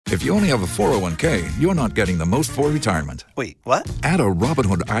If you only have a 401k, you're not getting the most for retirement. Wait, what? Add a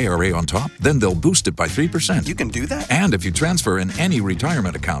Robinhood IRA on top, then they'll boost it by 3%. You can do that? And if you transfer in any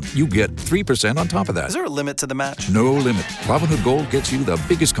retirement account, you get 3% on top of that. Is there a limit to the match? No limit. Robinhood Gold gets you the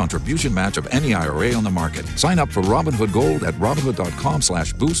biggest contribution match of any IRA on the market. Sign up for Robinhood Gold at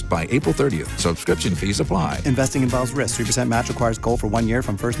Robinhood.com/boost by April 30th. Subscription fees apply. Investing involves risk. 3% match requires gold for 1 year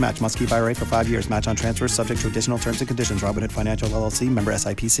from first match. Must keep IRA for 5 years. Match on transfers subject to additional terms and conditions. Robinhood Financial LLC, member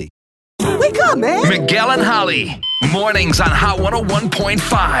SIPC. Wake up, man! Miguel and Holly. Mornings on Hot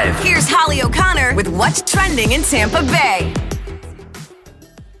 101.5. Here's Holly O'Connor with what's trending in Tampa Bay.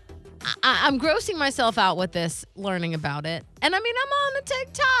 I'm grossing myself out with this, learning about it. And I mean, I'm on a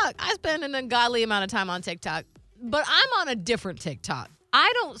TikTok. I spend an ungodly amount of time on TikTok. But I'm on a different TikTok.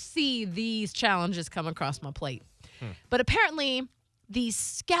 I don't see these challenges come across my plate. But apparently, the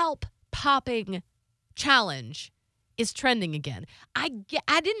scalp popping challenge is trending again. I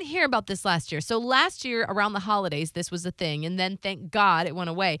didn't hear about this last year. So last year, around the holidays, this was a thing. And then, thank God, it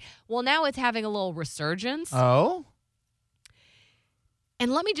went away. Well, now it's having a little resurgence. Oh?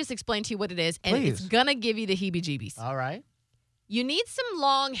 And let me just explain to you what it is. And Please. It's going to give you the heebie-jeebies. All right. You need some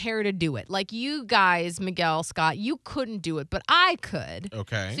long hair to do it. Like you guys, Miguel, Scott, you couldn't do it, but I could.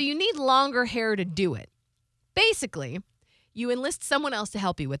 Okay. So you need longer hair to do it. Basically, you enlist someone else to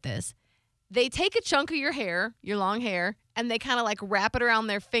help you with this. They take a chunk of your hair, your long hair, and they kind of like wrap it around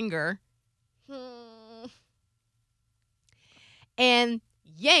their finger. And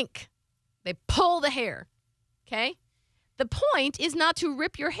yank. They pull the hair. Okay? The point is not to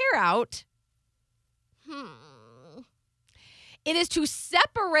rip your hair out. It is to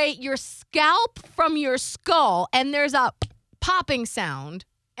separate your scalp from your skull, and there's a popping sound.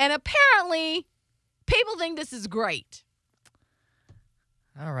 And apparently, people think this is great.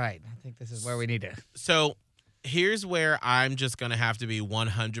 All right. I think this is where we need to. So here's where I'm just going to have to be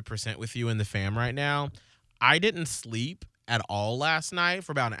 100% with you in the fam right now. I didn't sleep at all last night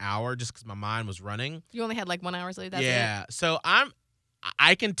for about an hour just because my mind was running. You only had like 1 hour sleep? That's yeah. it? So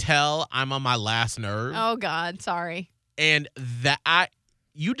I can tell I'm on my last nerve. Oh, God. Sorry. And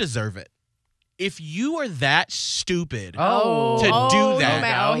you deserve it. If you are that stupid Oh. to do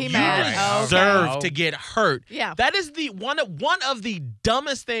that, he mad. you deserve to get hurt. Yeah. That is the one of the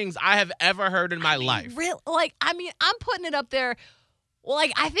dumbest things I have ever heard in my life. I'm putting it up there. Well,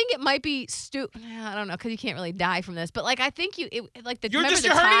 like, I think it might be stupid. I don't know, because you can't really die from this. But, like, I think You're remember the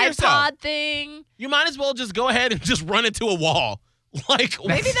hurting Tide yourself. Pod thing? You might as well just go ahead and just run into a wall. Like,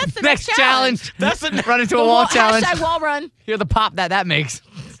 Maybe that's the Next challenge. That's Run into a wall challenge. Hashtag wall run. Hear the pop that makes.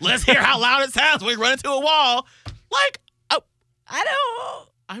 Let's hear how loud it sounds when we run into a wall. Like, I don't.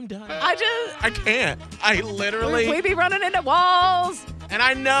 I'm done. I can't. I literally. We be running into walls. And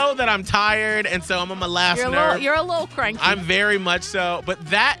I know that I'm tired, and so I'm on my last nerve. You're a little cranky. I'm very much so. But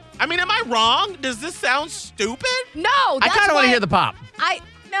am I wrong? Does this sound stupid? No, I kind of want to hear the pop.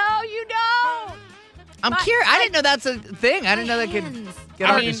 No, you don't. I'm curious. I didn't know that's a thing. I didn't know that could get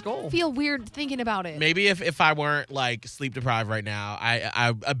out your skull. I feel weird thinking about it. Maybe if I weren't like sleep deprived right now,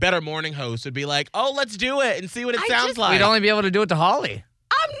 a better morning host would be like, "Oh, let's do it and see what it sounds like." We'd only be able to do it to Holly.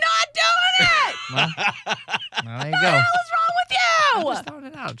 I'm not doing it. Well, there you What go. the hell is wrong with I'm you? just throwing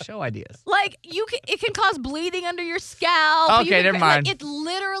it out. Show ideas. Like it can cause bleeding under your scalp. Okay, never mind. Like, it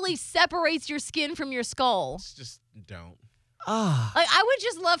literally separates your skin from your skull. Just don't. Oh. Like, I would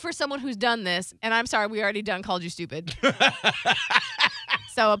just love for someone who's done this, and I'm sorry, we already called you stupid.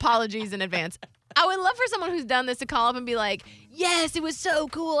 So apologies in advance. I would love for someone who's done this to call up and be like, yes, it was so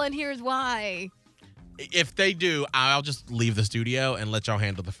cool, and here's why. If they do, I'll just leave the studio and let y'all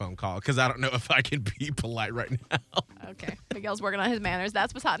handle the phone call because I don't know if I can be polite right now. Okay, Miguel's working on his manners.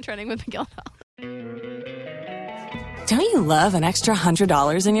 That's what's hot and trending with Miguel. Don't you love an extra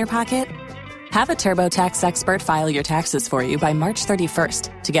 $100 in your pocket? Have a TurboTax expert file your taxes for you by March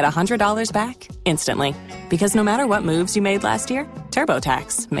 31st to get $100 back instantly. Because no matter what moves you made last year,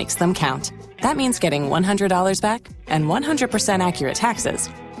 TurboTax makes them count. That means getting $100 back and 100% accurate taxes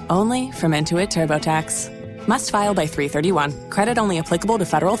only from Intuit TurboTax. Must file by 3/31. Credit only applicable to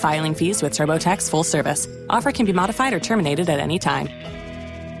federal filing fees with TurboTax full service. Offer can be modified or terminated at any time.